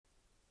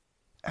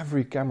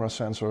every camera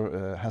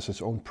sensor has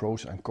its own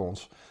pros and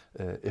cons.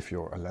 If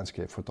you're a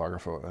landscape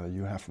photographer,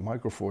 you have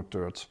micro four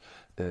thirds,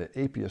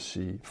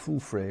 APS-C, full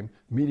frame,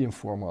 medium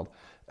format,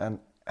 and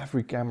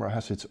every camera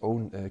has its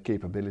own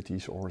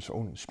capabilities or its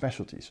own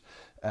specialties.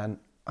 And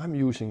I'm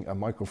using a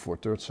micro four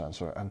thirds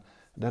sensor, and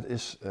that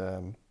is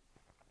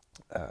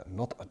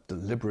not a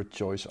deliberate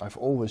choice. I've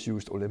always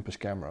used Olympus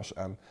cameras,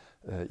 and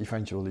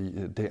eventually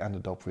they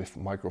ended up with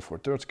micro four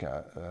thirds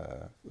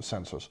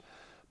sensors.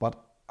 But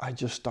I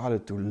just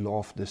started to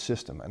love this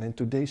system, and in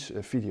today's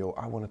video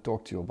I want to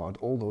talk to you about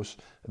all those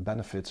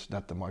benefits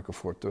that the micro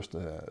four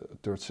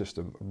thirds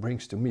system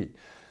brings to me.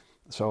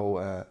 So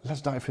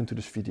let's dive into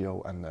this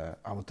video, and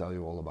I will tell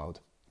you all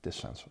about this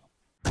sensor.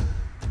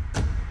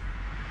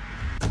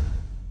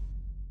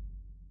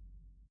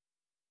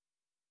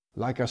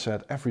 Like I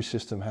said, every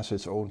system has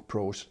its own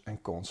pros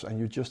and cons, and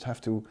you just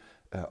have to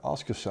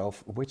ask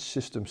yourself which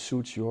system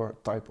suits your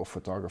type of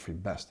photography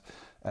best.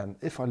 And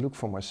if I look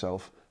for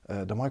myself,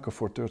 the micro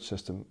four thirds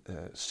system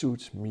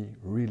suits me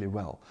really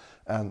well.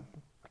 And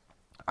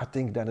I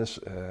think that is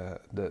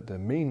the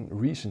main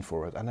reason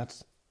for it, and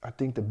that's, I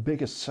think, the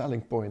biggest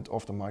selling point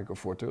of the micro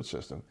four thirds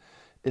system.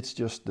 It's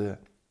just the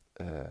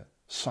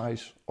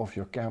size of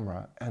your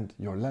camera and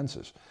your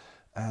lenses.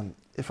 And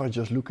if I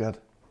just look at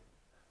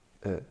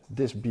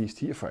this beast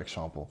here, for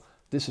example,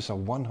 this is a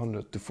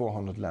 100 to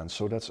 400 lens,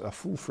 so that's a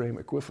full frame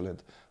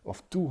equivalent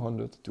of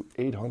 200 to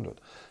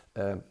 800.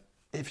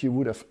 If you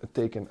would have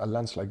taken a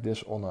lens like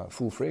this on a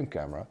full frame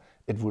camera,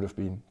 it would have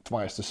been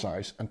twice the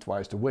size and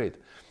twice the weight.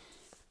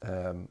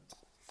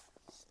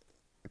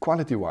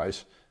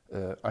 Quality-wise,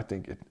 I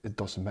think it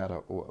doesn't matter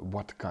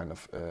what kind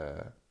of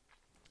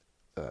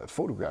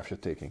photograph you're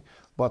taking.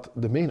 But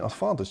the main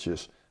advantage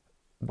is,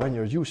 when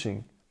you're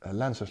using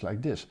lenses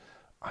like this,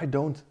 I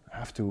don't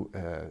have to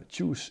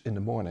choose in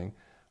the morning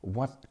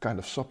what kind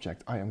of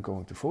subject I am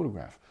going to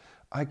photograph.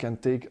 I can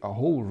take a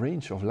whole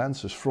range of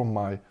lenses from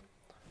my,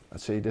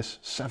 let's say, this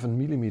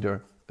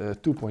 7mm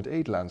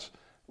 2.8 lens,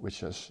 which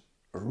has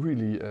a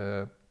really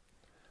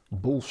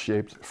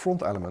bowl-shaped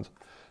front element,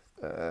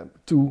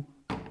 to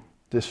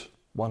this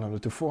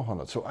 100 to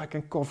 400. So I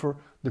can cover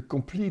the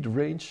complete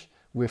range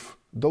with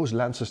those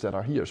lenses that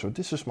are here. So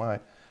this is my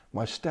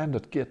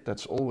standard kit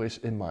that's always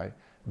in my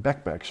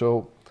backpack.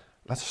 So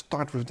let's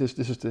start with this.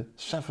 This is the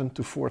 7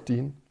 to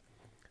 14.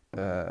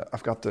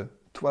 I've got the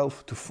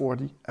 12 to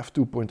 40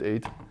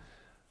 f2.8,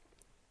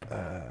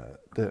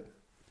 the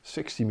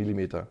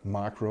 60mm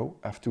macro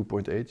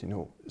f2.8. You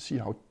know, see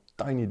how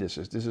tiny this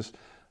is. This is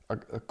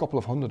a couple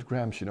of 100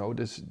 grams. You know,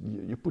 this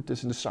you put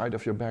this in the side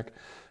of your bag,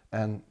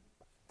 and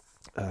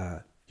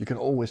you can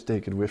always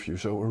take it with you.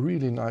 So a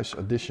really nice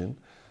addition.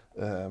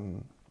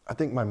 I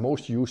think my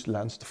most used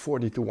lens, the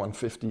 40 to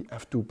 150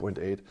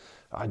 f2.8.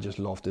 I just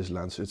love this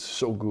lens. It's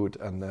so good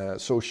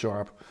and so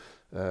sharp.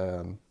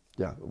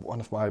 Yeah, one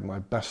of my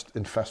best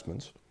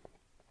investments.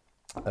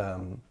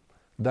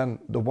 Then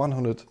the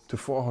 100 to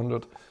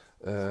 400.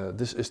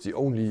 This is the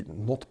only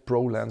not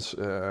pro lens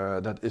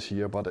that is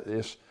here, but it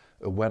is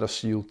weather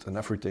sealed and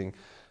everything.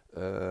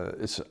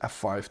 It's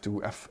f5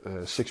 to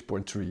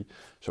f6.3,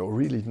 so a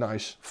really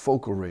nice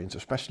focal range,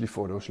 especially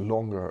for those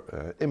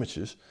longer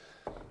images.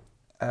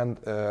 And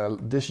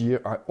this year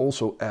I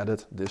also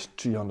added this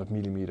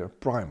 300mm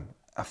prime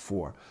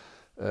f4,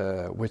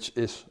 which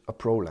is a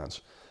pro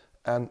lens.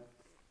 And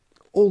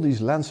all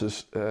these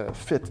lenses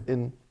fit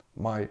in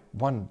my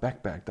one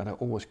backpack that I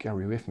always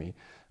carry with me,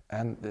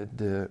 and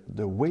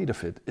the weight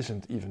of it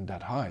isn't even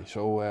that high.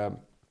 So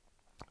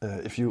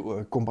if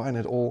you combine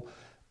it all,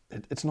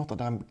 it's not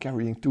that I'm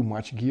carrying too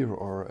much gear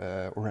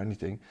or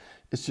anything.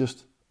 It's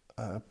just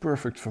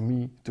perfect for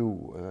me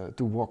to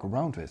walk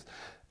around with.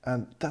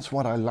 And that's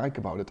what I like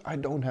about it. I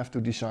don't have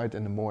to decide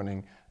in the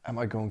morning, am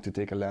I going to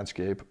take a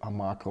landscape, a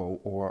macro,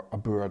 or a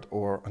bird,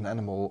 or an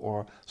animal,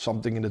 or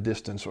something in the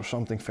distance, or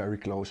something very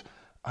close.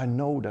 I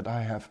know that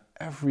I have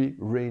every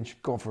range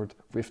covered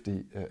with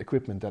the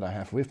equipment that I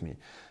have with me.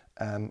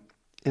 And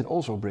it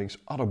also brings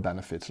other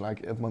benefits,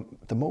 like at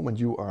the moment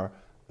you are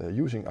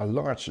using a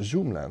large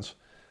zoom lens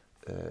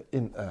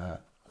in a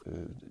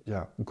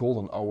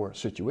golden hour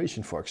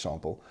situation, for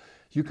example,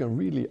 you can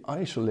really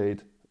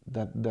isolate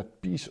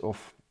that piece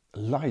of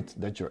light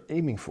that you're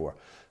aiming for.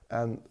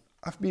 And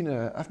I've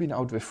been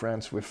out with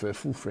friends with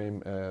full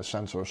frame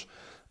sensors,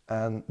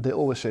 and they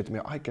always say to me,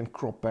 I can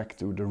crop back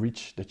to the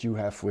reach that you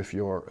have with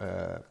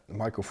your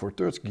micro four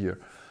thirds gear,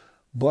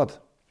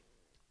 but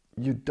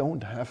you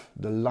don't have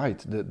the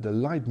light. The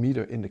light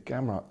meter in the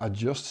camera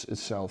adjusts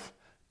itself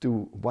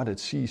to what it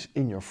sees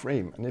in your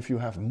frame. And if you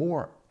have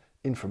more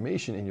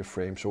information in your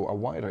frame, so a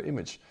wider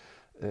image,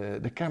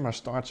 the camera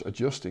starts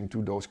adjusting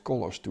to those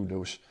colors, to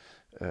those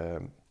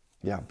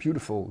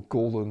beautiful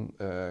golden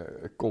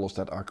colors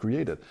that are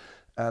created.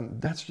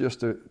 And that's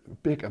just a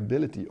big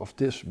ability of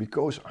this,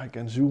 because I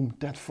can zoom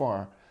that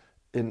far.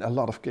 In a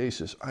lot of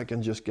cases I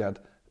can just get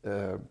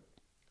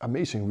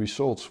amazing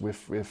results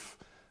with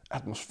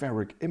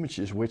atmospheric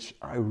images, which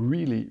I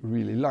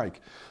really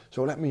like.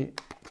 So let me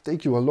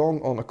take you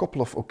along on a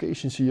couple of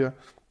occasions here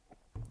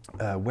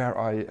where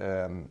I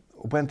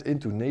went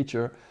into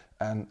nature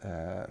and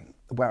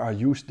where I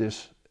used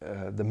this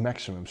the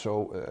maximum.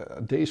 So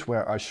days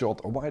where I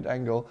shot a wide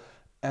angle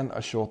and I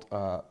shot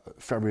a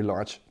very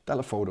large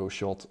telephoto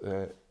shot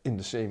in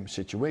the same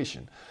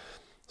situation.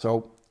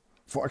 So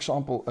for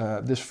example,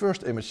 this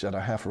first image that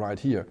I have right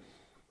here,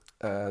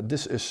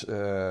 this is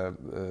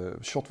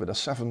shot with a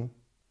 7,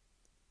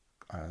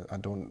 I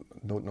don't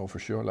know for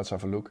sure, let's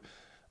have a look.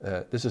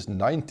 This is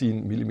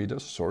 19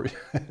 millimeters, sorry,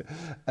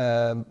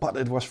 but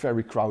it was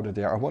very crowded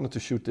there. I wanted to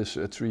shoot this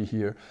tree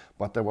here,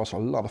 but there was a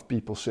lot of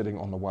people sitting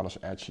on the water's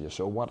edge here.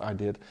 So what I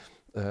did,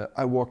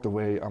 I walked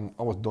away,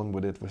 I was done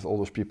with it with all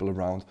those people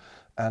around,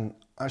 and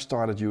I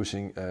started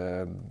using,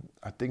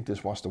 I think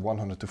this was the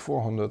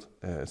 100-400,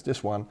 it's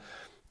this one,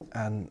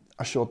 and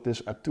I shot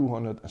this at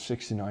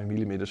 269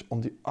 millimeters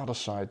on the other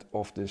side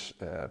of this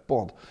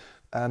pond.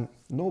 And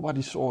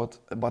nobody saw it,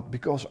 but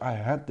because I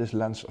had this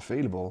lens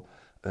available,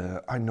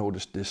 I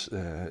noticed this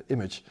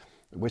image,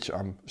 which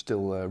I'm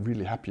still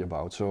really happy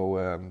about.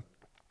 So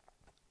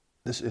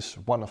this is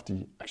one of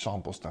the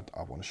examples that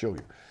I want to show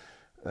you.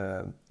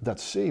 That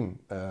same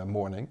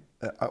morning,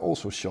 I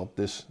also shot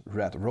this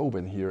red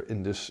robin here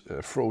in this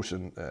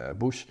frozen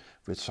bush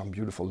with some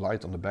beautiful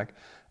light on the back.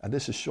 And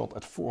this is shot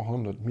at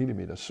 400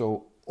 millimeters,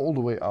 so all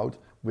the way out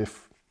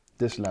with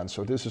this lens.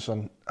 So this is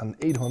an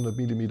 800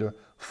 millimeter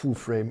full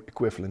frame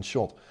equivalent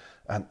shot.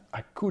 And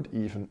I could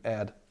even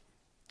add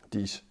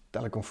these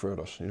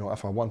teleconverters, you know,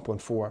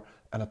 f1.4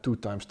 and a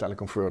 2x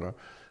teleconverter,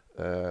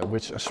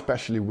 which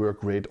especially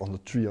work great on the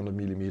 300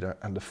 millimeter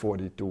and the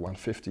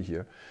 40-150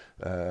 here.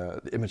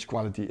 The image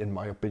quality, in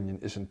my opinion,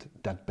 isn't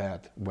that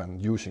bad when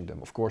using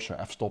them. Of course,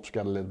 your f-stops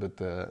get a little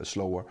bit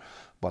slower,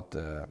 but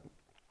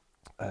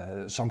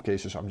some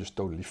cases I'm just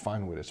totally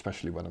fine with it,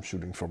 especially when I'm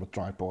shooting from a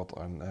tripod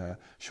and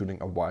shooting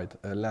a wide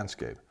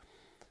landscape.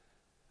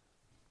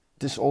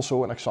 This is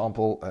also an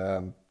example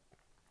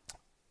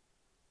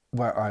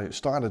where I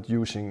started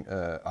using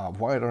a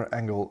wider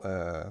angle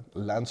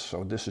lens.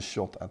 So this is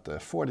shot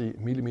at 40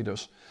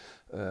 millimeters.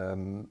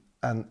 And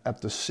at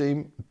the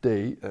same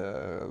day,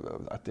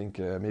 I think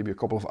maybe a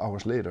couple of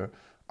hours later,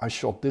 I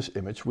shot this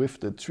image with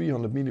the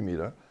 300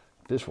 millimeter,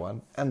 this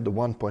one, and the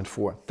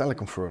 1.4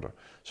 teleconverter.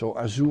 So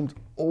I zoomed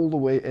all the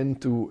way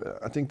into,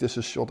 I think this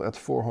is shot at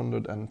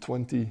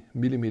 420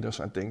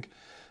 millimeters, I think.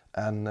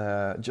 And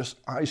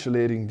just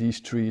isolating these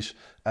trees,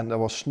 and there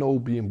was snow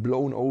being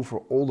blown over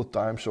all the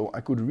time, so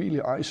I could really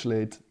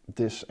isolate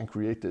this and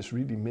create this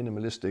really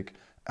minimalistic,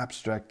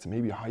 abstract,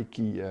 maybe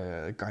high-key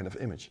kind of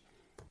image.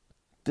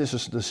 This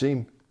is the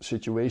same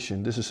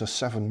situation. This is a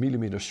 7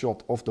 millimeter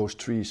shot of those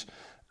trees,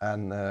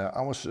 and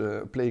I was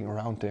playing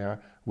around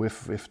there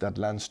with that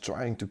lens,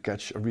 trying to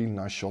catch a really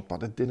nice shot,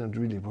 but it didn't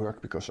really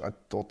work because I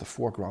thought the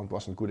foreground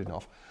wasn't good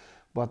enough.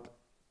 But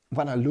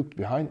when I looked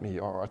behind me,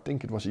 or I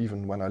think it was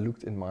even when I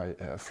looked in my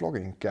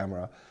vlogging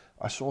camera,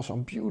 I saw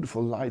some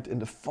beautiful light in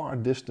the far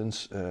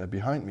distance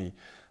behind me.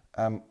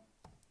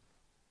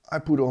 I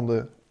put on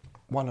the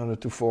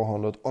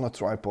 100-400 on a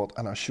tripod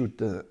and I shot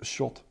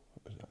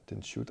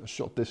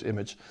this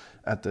image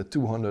at the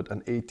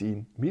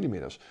 218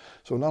 millimeters.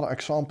 So another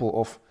example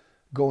of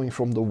going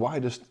from the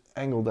widest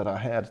angle that I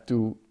had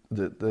to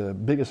the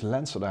biggest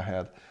lens that I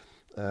had,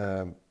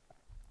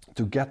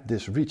 to get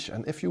this reach.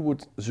 And if you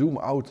would zoom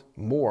out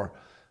more,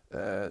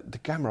 the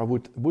camera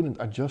wouldn't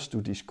adjust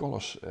to these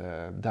colors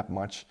that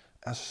much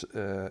as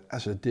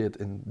it did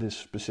in this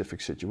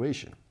specific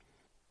situation.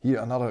 Here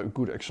another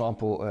good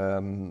example.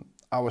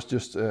 I was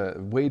just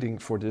waiting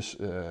for this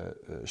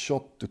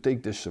shot, to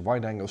take this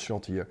wide angle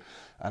shot here,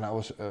 and I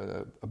was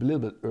a little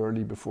bit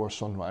early before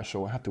sunrise,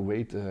 so I had to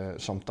wait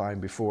some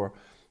time before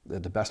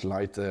the best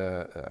light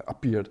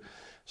appeared.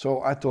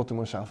 So I thought to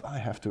myself, I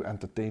have to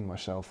entertain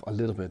myself a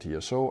little bit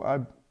here. So I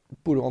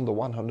put on the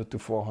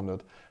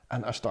 100-400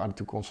 and I started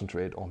to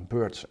concentrate on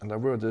birds. And there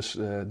were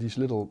these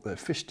little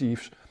fish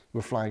thieves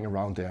were flying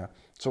around there.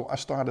 So I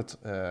started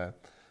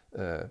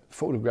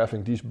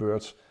photographing these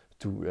birds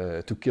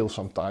to kill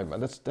some time.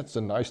 And that's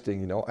the nice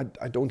thing, you know.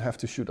 I don't have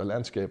to shoot a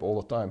landscape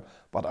all the time,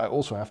 but I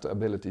also have the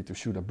ability to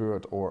shoot a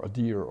bird or a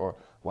deer or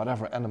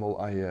whatever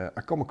animal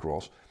I come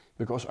across,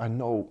 because I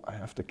know I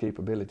have the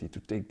capability to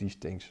take these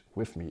things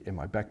with me in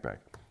my backpack.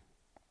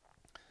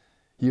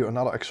 Here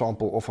another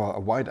example of a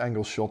wide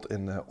angle shot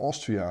in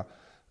Austria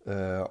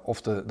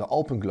of the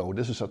Alpenglow.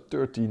 This is a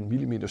 13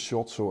 millimeter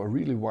shot, so a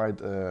really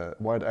wide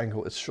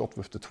angle. It's shot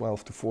with the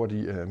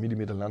 12-40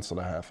 millimeter lens that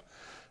I have.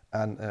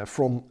 And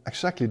from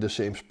exactly the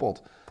same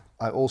spot,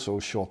 I also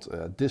shot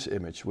this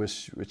image,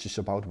 which is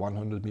about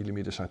 100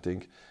 millimeters, I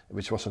think,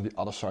 which was on the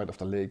other side of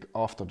the lake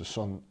after the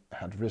sun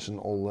had risen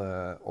all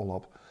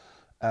up.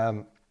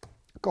 A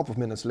couple of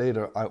minutes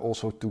later, I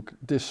also took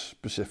this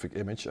specific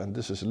image, and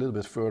this is a little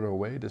bit further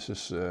away. This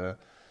is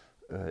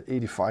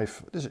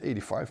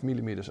 85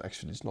 millimeters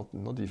actually. It's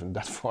not even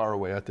that far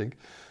away, I think.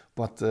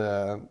 But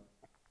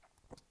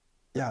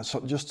yeah,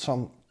 so just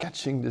some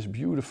catching this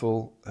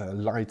beautiful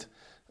light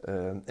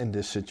in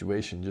this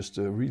situation. Just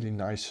a really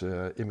nice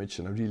image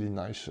and a really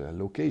nice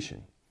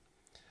location.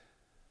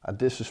 And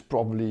this is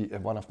probably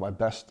one of my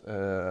best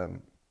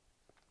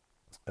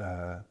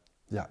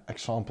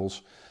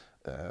examples.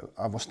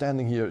 I was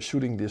standing here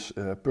shooting this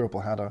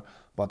purple header,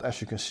 but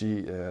as you can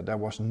see, there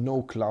was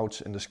no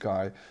clouds in the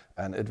sky,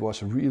 and it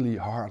was really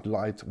hard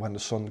light when the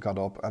sun got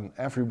up, and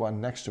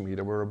everyone next to me,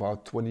 there were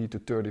about 20 to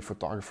 30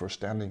 photographers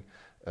standing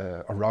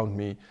around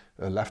me,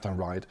 left and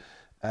right.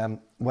 And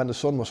when the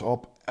sun was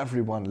up,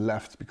 everyone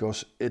left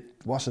because it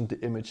wasn't the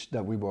image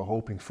that we were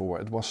hoping for.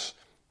 It was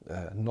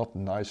not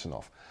nice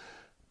enough.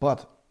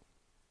 But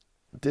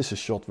this is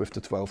shot with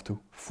the 12 to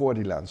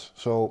 40 lens.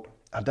 So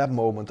at that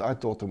moment I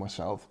thought to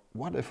myself,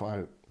 what if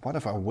I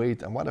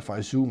wait, and what if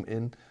I zoom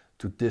in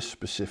to this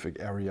specific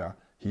area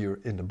here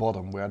in the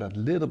bottom where that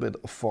little bit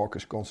of fog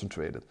is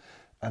concentrated.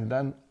 And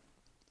then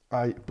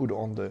I put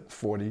on the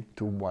 40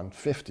 to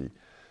 150.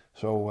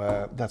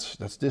 So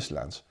that's this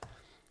lens.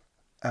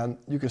 And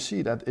you can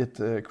see that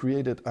it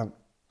created a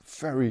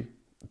very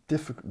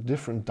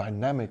different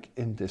dynamic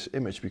in this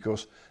image,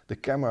 because the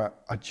camera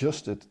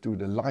adjusted to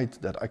the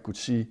light that I could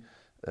see,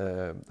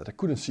 that I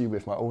couldn't see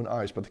with my own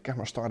eyes, but the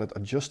camera started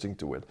adjusting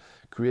to it,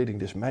 creating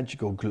this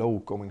magical glow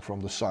coming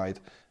from the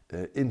side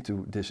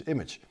into this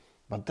image.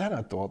 But then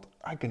I thought,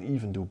 I can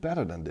even do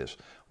better than this.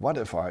 What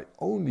if I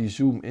only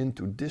zoom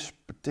into this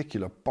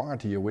particular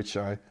part here, which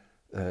I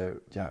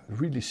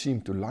really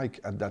seemed to like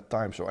at that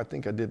time. So I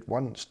think I did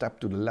one step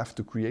to the left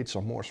to create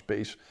some more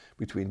space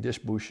between this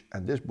bush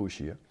and this bush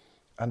here.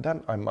 And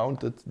then I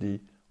mounted the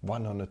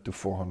 100 to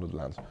 400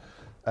 lens.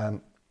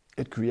 And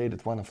it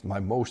created one of my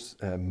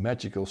most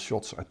magical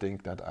shots, I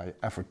think, that I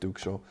ever took.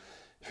 So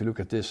if you look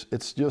at this,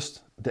 it's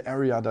just the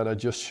area that I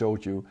just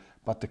showed you,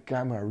 but the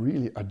camera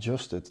really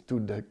adjusted to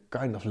the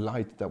kind of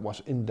light that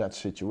was in that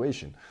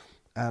situation.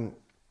 And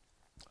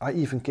I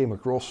even came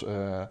across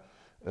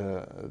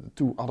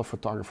two other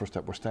photographers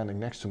that were standing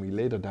next to me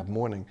later that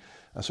morning.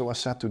 And so I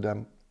said to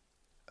them,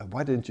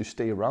 why didn't you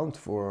stay around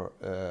for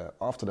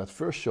after that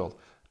first shot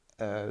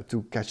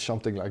to catch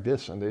something like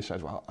this? And they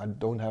said, well, I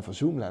don't have a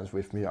zoom lens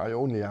with me, I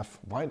only have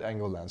wide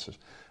angle lenses.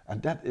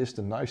 And that is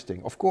the nice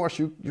thing. Of course,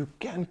 you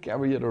can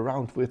carry it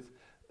around with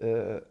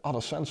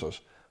other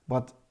sensors,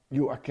 but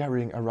you are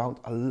carrying around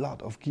a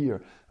lot of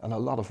gear and a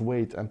lot of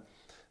weight, and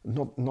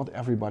not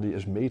everybody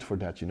is made for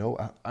that, you know.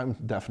 I'm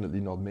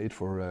definitely not made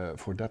for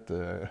that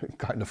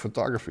kind of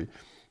photography.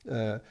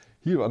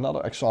 Here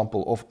another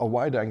example of a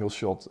wide angle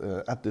shot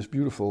at this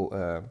beautiful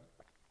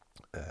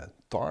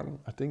tarn,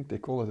 I think they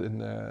call it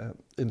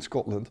in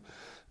Scotland,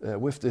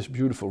 with this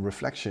beautiful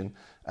reflection.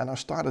 And I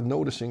started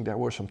noticing there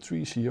were some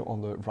trees here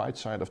on the right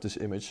side of this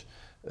image,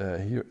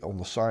 here on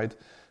the side,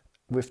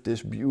 with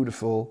this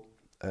beautiful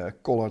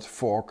colored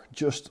fog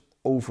just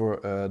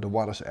over the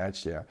water's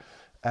edge there.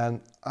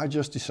 And I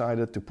just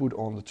decided to put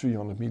on the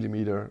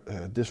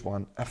 300mm, this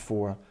one,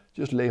 f4,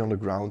 just lay on the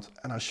ground,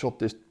 and I shot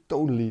this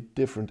totally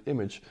different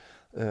image,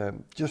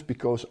 just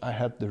because I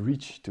had the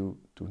reach to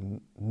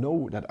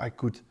know that I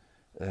could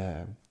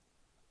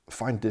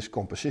find this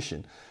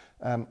composition.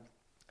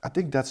 I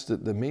think that's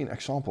the main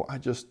example.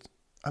 I'm just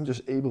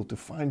able to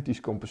find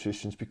these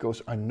compositions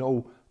because I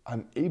know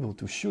I'm able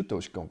to shoot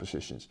those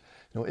compositions.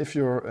 You know, if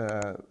you're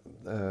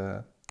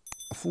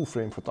a full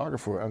frame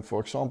photographer and, for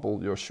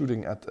example, you're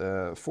shooting at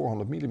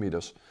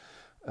 400mm,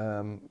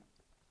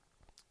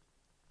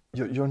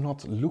 you're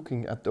not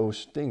looking at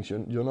those things.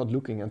 You're not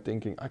looking and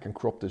thinking, I can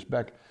crop this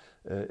back.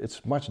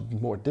 It's much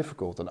more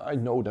difficult, and I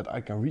know that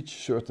I can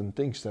reach certain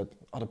things that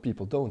other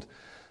people don't,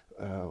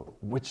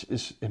 which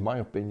is, in my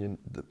opinion,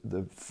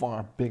 the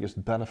far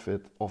biggest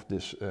benefit of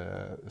this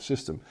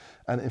system.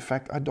 And in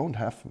fact, I don't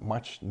have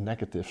much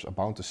negatives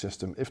about the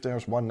system. If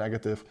there's one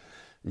negative,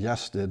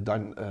 yes,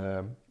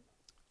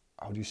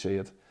 how do you say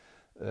it?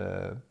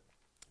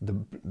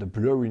 The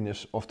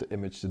blurriness of the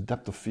image, the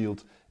depth of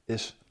field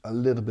is a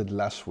little bit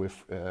less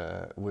with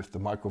the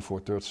Micro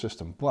Four Thirds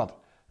system. But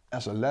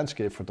as a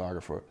landscape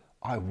photographer,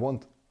 I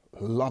want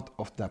a lot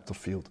of depth of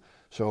field.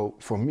 So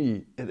for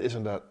me, it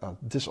isn't a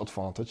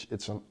disadvantage,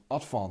 it's an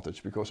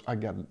advantage, because I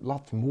get a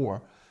lot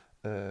more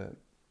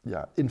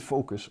in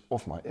focus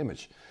of my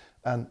image.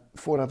 And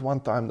for that one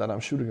time that I'm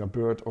shooting a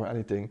bird or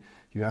anything,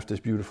 you have this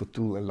beautiful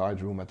tool in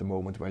Lightroom at the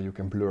moment where you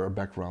can blur a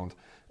background.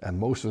 And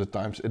most of the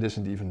times it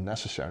isn't even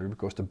necessary,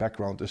 because the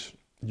background is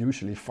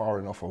usually far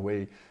enough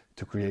away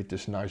to create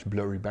this nice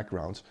blurry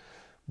backgrounds.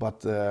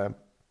 But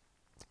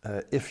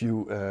if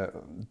you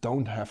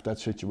don't have that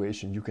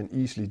situation, you can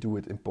easily do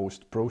it in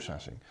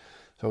post-processing.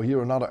 So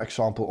here another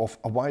example of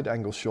a wide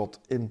angle shot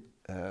in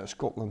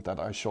Scotland that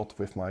I shot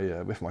with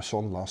my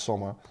son last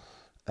summer.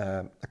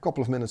 A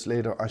couple of minutes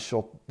later I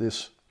shot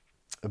this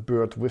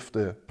bird with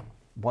the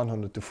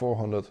 100 to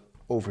 400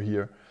 over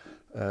here.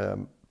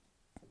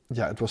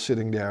 It was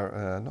sitting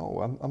there.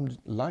 No, I'm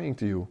lying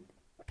to you.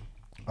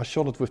 I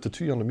shot it with the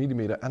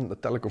 300mm and the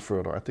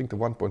teleconverter, I think the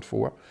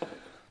 1.4.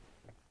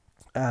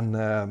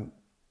 And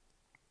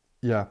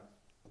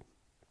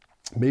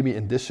maybe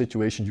in this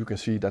situation you can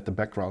see that the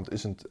background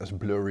isn't as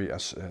blurry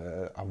as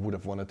I would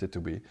have wanted it to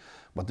be.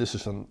 But this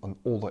is an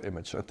older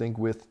image. I think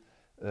with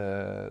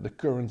the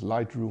current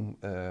Lightroom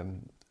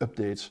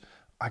updates,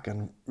 I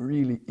can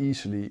really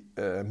easily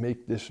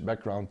make this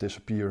background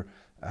disappear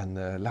and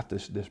let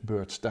this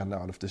bird stand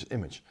out of this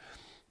image.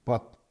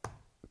 But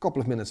a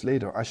couple of minutes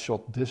later, I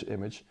shot this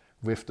image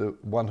with the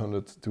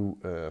 100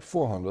 to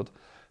 400,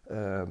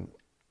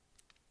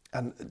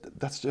 and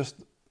that's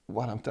just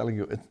what I'm telling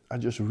you. I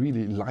just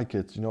really like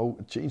it, you know,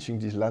 changing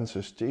these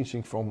lenses,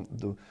 changing from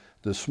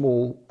the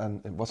small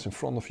and what's in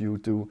front of you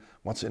to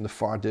what's in the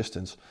far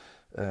distance.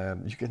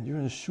 You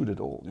can shoot it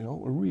all, you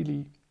know, a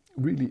really,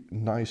 really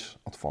nice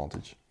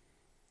advantage.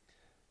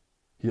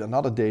 Here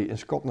another day in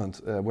Scotland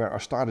where I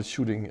started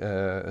shooting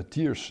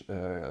deers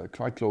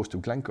quite close to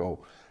Glencoe,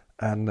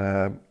 and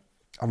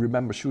I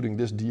remember shooting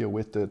this deer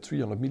with the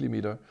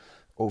 300mm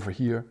over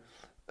here.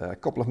 A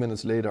couple of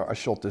minutes later I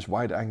shot this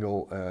wide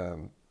angle.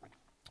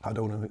 I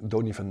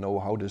don't even know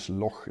how this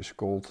loch is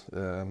called.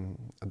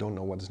 I don't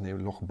know what his name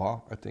is, Loch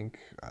Ba, I think.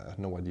 I have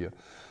no idea.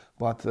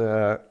 But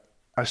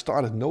I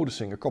started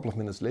noticing a couple of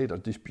minutes later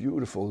these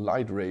beautiful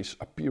light rays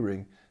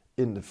appearing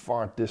in the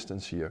far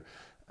distance here.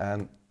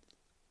 And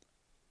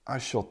I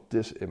shot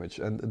this image,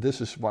 and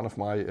this is one of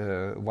my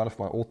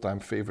all-time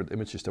favorite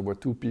images. There were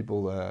two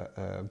people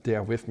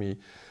there with me,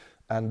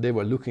 and they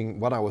were looking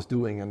what I was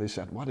doing, and they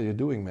said, "What are you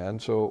doing, man?"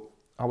 So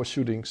I was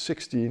shooting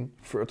 16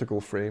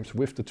 vertical frames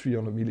with the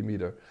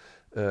 300mm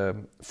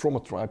from a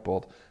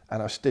tripod,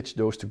 and I stitched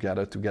those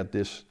together to get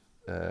this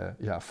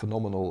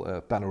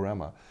phenomenal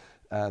panorama.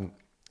 And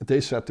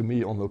they said to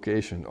me on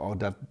location, "Oh,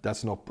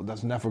 that's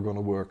never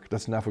gonna work.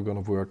 That's never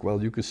gonna work."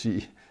 Well, you can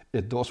see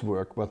it does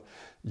work, but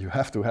you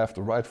have to have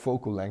the right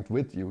focal length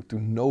with you to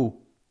know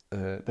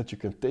that you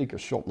can take a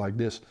shot like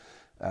this.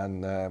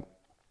 And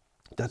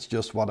that's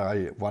just what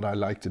I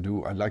like to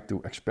do. I like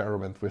to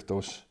experiment with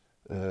those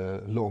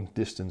long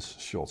distance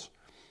shots.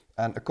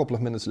 And a couple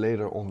of minutes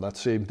later on that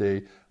same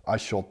day, I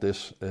shot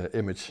this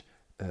image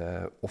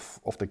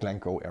of the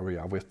Glencoe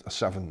area with a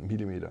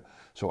 7mm.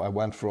 So I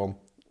went from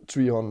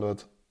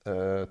 300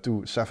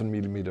 to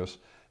 7mm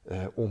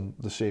on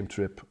the same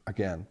trip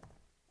again.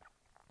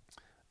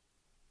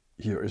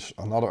 Here is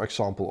another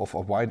example of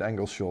a wide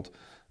angle shot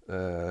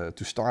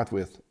to start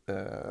with.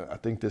 I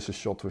think this is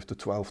shot with the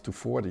 12 to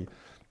 40.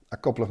 A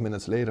couple of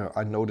minutes later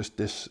I noticed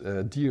this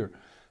deer,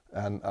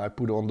 and I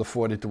put on the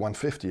 40 to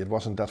 150. It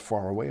wasn't that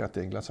far away, I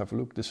think. Let's have a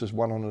look. This is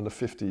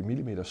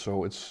 150mm,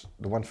 so it's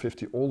the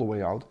 150 all the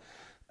way out.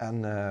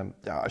 And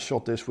I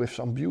shot this with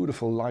some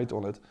beautiful light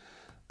on it.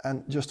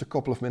 And just a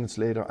couple of minutes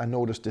later I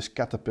noticed this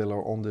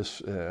caterpillar on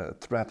this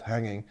thread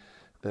hanging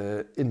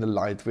in the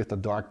light with a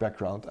dark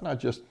background, and I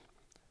just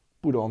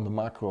put on the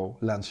macro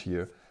lens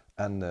here,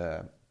 and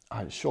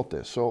I shot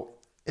this. So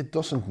it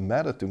doesn't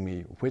matter to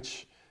me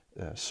which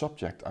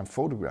subject I'm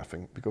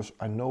photographing, because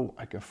I know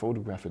I can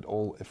photograph it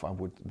all if I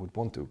would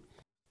want to.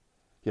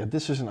 Yeah,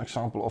 this is an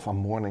example of a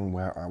morning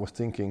where I was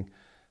thinking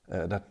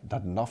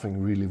that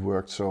nothing really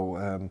worked. So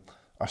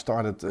I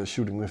started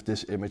shooting with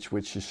this image,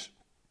 which is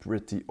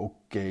pretty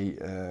okay,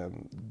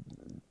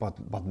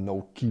 but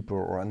no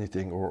keeper or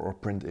anything, or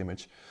print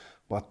image.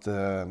 But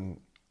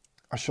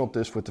I shot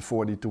this with the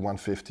 40 to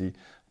 150,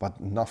 but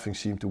nothing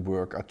seemed to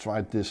work. I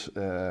tried this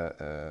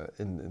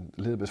in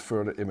a little bit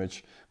further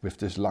image with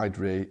this light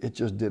ray. It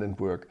just didn't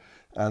work.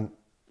 And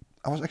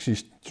I was actually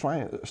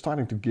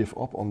starting to give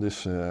up on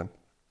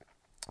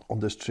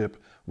this trip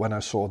when I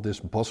saw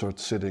this buzzard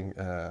sitting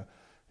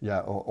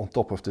on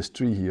top of this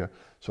tree here.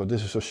 So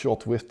this is a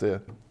shot with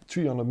the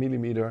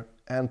 300mm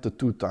and the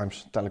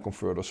 2x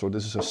teleconverter. So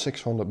this is a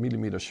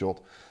 600mm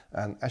shot.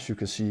 And as you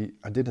can see,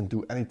 I didn't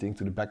do anything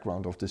to the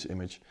background of this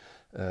image.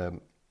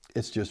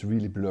 It's just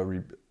really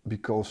blurry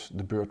because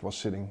the bird was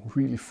sitting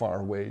really far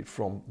away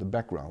from the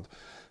background.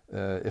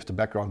 If the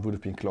background would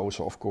have been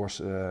closer, of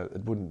course,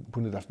 it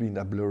wouldn't have been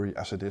that blurry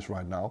as it is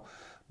right now.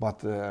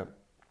 But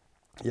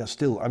yeah,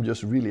 still, I'm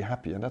just really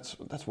happy, and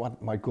that's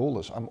what my goal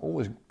is.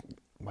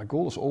 My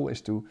goal is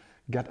always to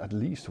get at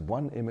least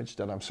one image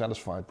that I'm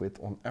satisfied with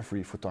on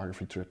every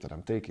photography trip that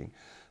I'm taking.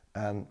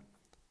 And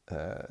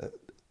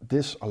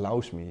this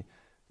allows me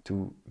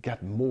to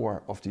get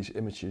more of these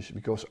images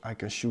because I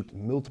can shoot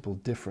multiple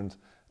different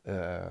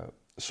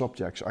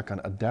subjects. I can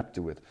adapt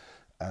to it,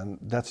 and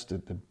that's the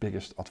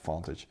biggest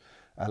advantage.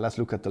 And let's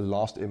look at the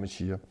last image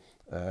here.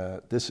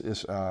 This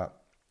is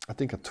I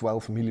think a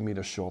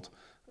 12mm shot,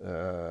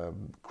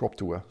 cropped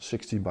to a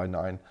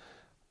 16:9.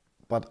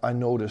 But I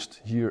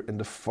noticed here in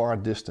the far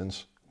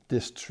distance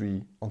this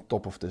tree on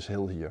top of this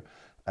hill here,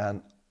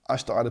 and I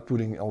started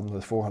putting on the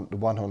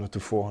 100 to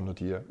 400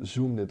 here,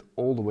 zoomed it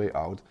all the way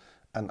out,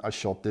 and I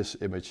shot this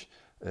image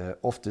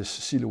of this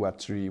silhouette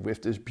tree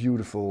with this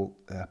beautiful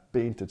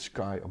painted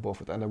sky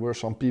above it. And there were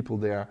some people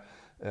there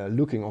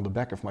looking on the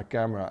back of my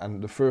camera,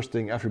 and the first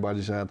thing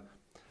everybody said,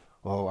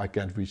 "Oh, I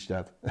can't reach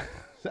that."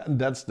 And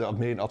that's the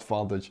main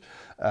advantage.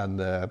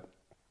 And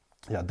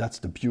yeah, that's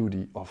the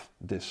beauty of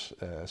this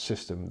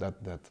system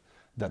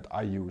that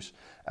I use.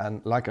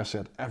 And like I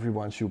said,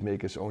 everyone should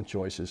make his own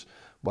choices,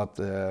 but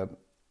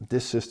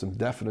this system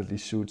definitely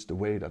suits the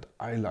way that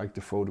I like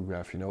to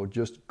photograph. You know,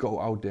 just go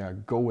out there,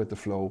 go with the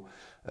flow,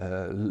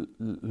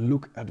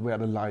 look at where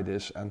the light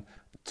is and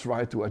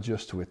try to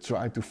adjust to it,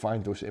 try to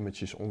find those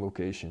images on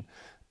location.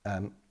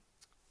 And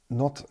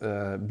not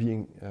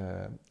being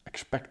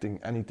expecting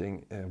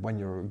anything when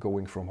you're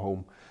going from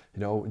home.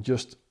 You know,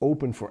 just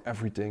open for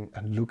everything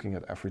and looking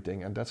at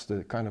everything, and that's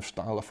the kind of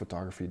style of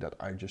photography that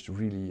I just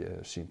really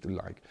seem to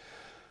like.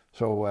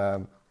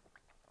 So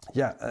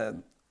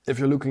if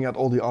you're looking at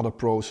all the other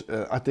pros,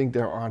 I think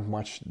there aren't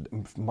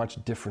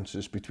much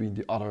differences between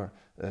the other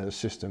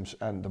systems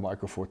and the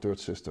Micro Four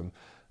Thirds system.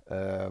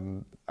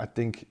 I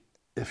think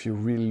if you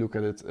really look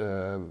at it,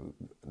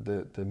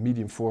 the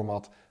medium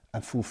format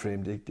and full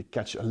frame, they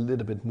catch a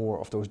little bit more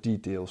of those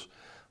details,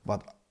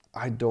 but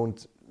I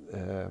don't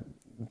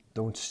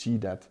see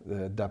that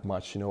that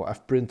much. You know,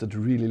 I've printed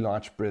really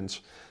large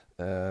prints.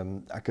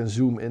 I can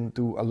zoom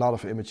into a lot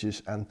of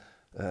images and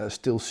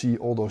still see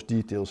all those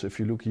details. If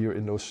you look here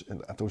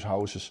at those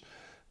houses,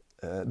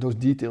 those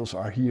details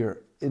are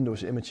here in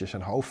those images.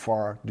 And how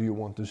far do you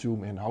want to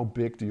zoom in? How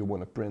big do you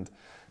want to print?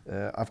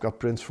 I've got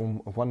prints from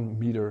 1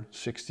 meter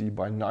 60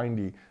 by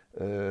 90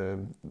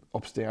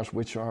 upstairs,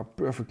 which are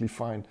perfectly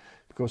fine,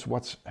 because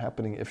what's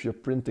happening if you're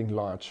printing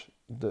large,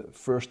 the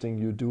first thing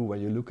you do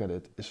when you look at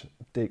it is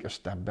take a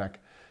step back.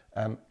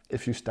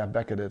 If you step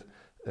back at it,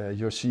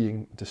 you're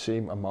seeing the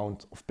same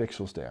amount of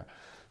pixels there.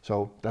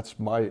 So that's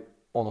my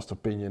honest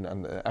opinion,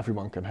 and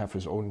everyone can have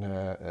his own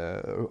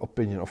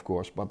opinion, of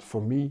course. But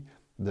for me,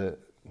 the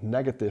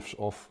negatives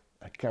of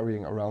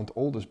carrying around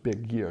all this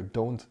big gear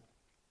don't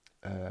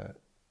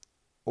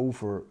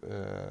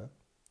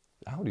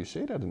how do you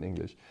say that in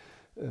English?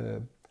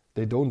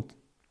 They don't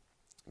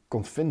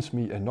convince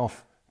me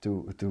enough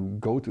to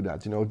go to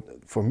that. You know,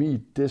 for me,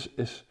 this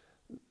is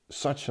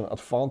such an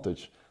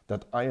advantage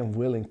that I am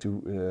willing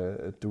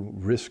to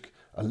risk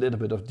a little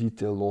bit of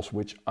detail loss,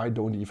 which I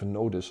don't even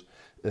notice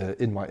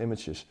in my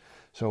images.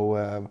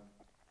 So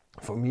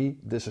for me,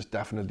 this is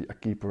definitely a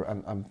keeper,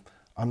 and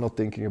I'm not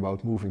thinking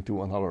about moving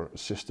to another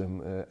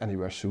system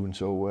anywhere soon.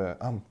 So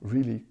I'm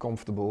really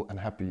comfortable and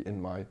happy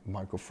in my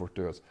Micro Four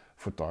Thirds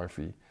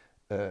photography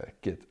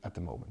kit at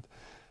the moment.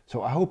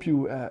 So I hope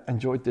you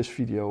enjoyed this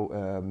video.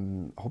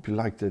 Hope you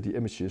liked the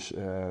images.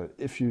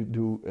 If you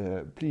do,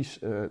 please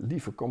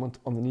leave a comment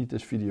underneath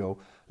this video.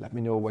 Let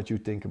me know what you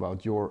think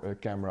about your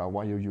camera,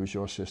 why you use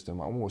your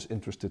system. I'm always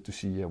interested to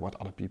see what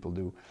other people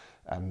do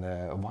and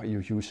why you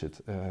use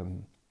it.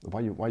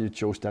 Why you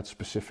chose that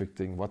specific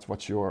thing?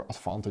 What's your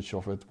advantage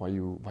of it? Why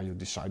you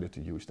decided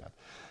to use that?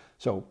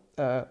 So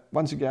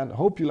once again,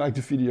 hope you liked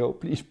the video.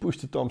 Please push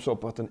the thumbs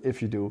up button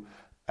if you do,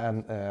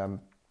 and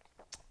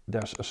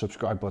there's a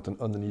subscribe button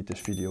underneath this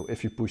video.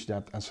 If you push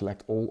that and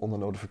select all on the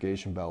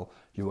notification bell,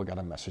 you will get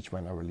a message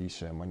when I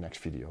release my next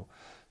video.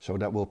 So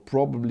that will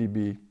probably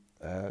be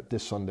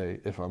this Sunday.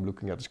 If I'm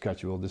looking at the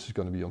schedule, this is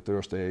going to be on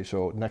Thursday.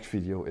 So next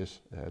video is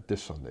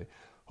this Sunday.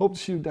 Hope to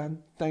see you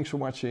then. Thanks for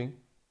watching.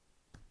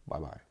 Bye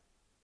bye.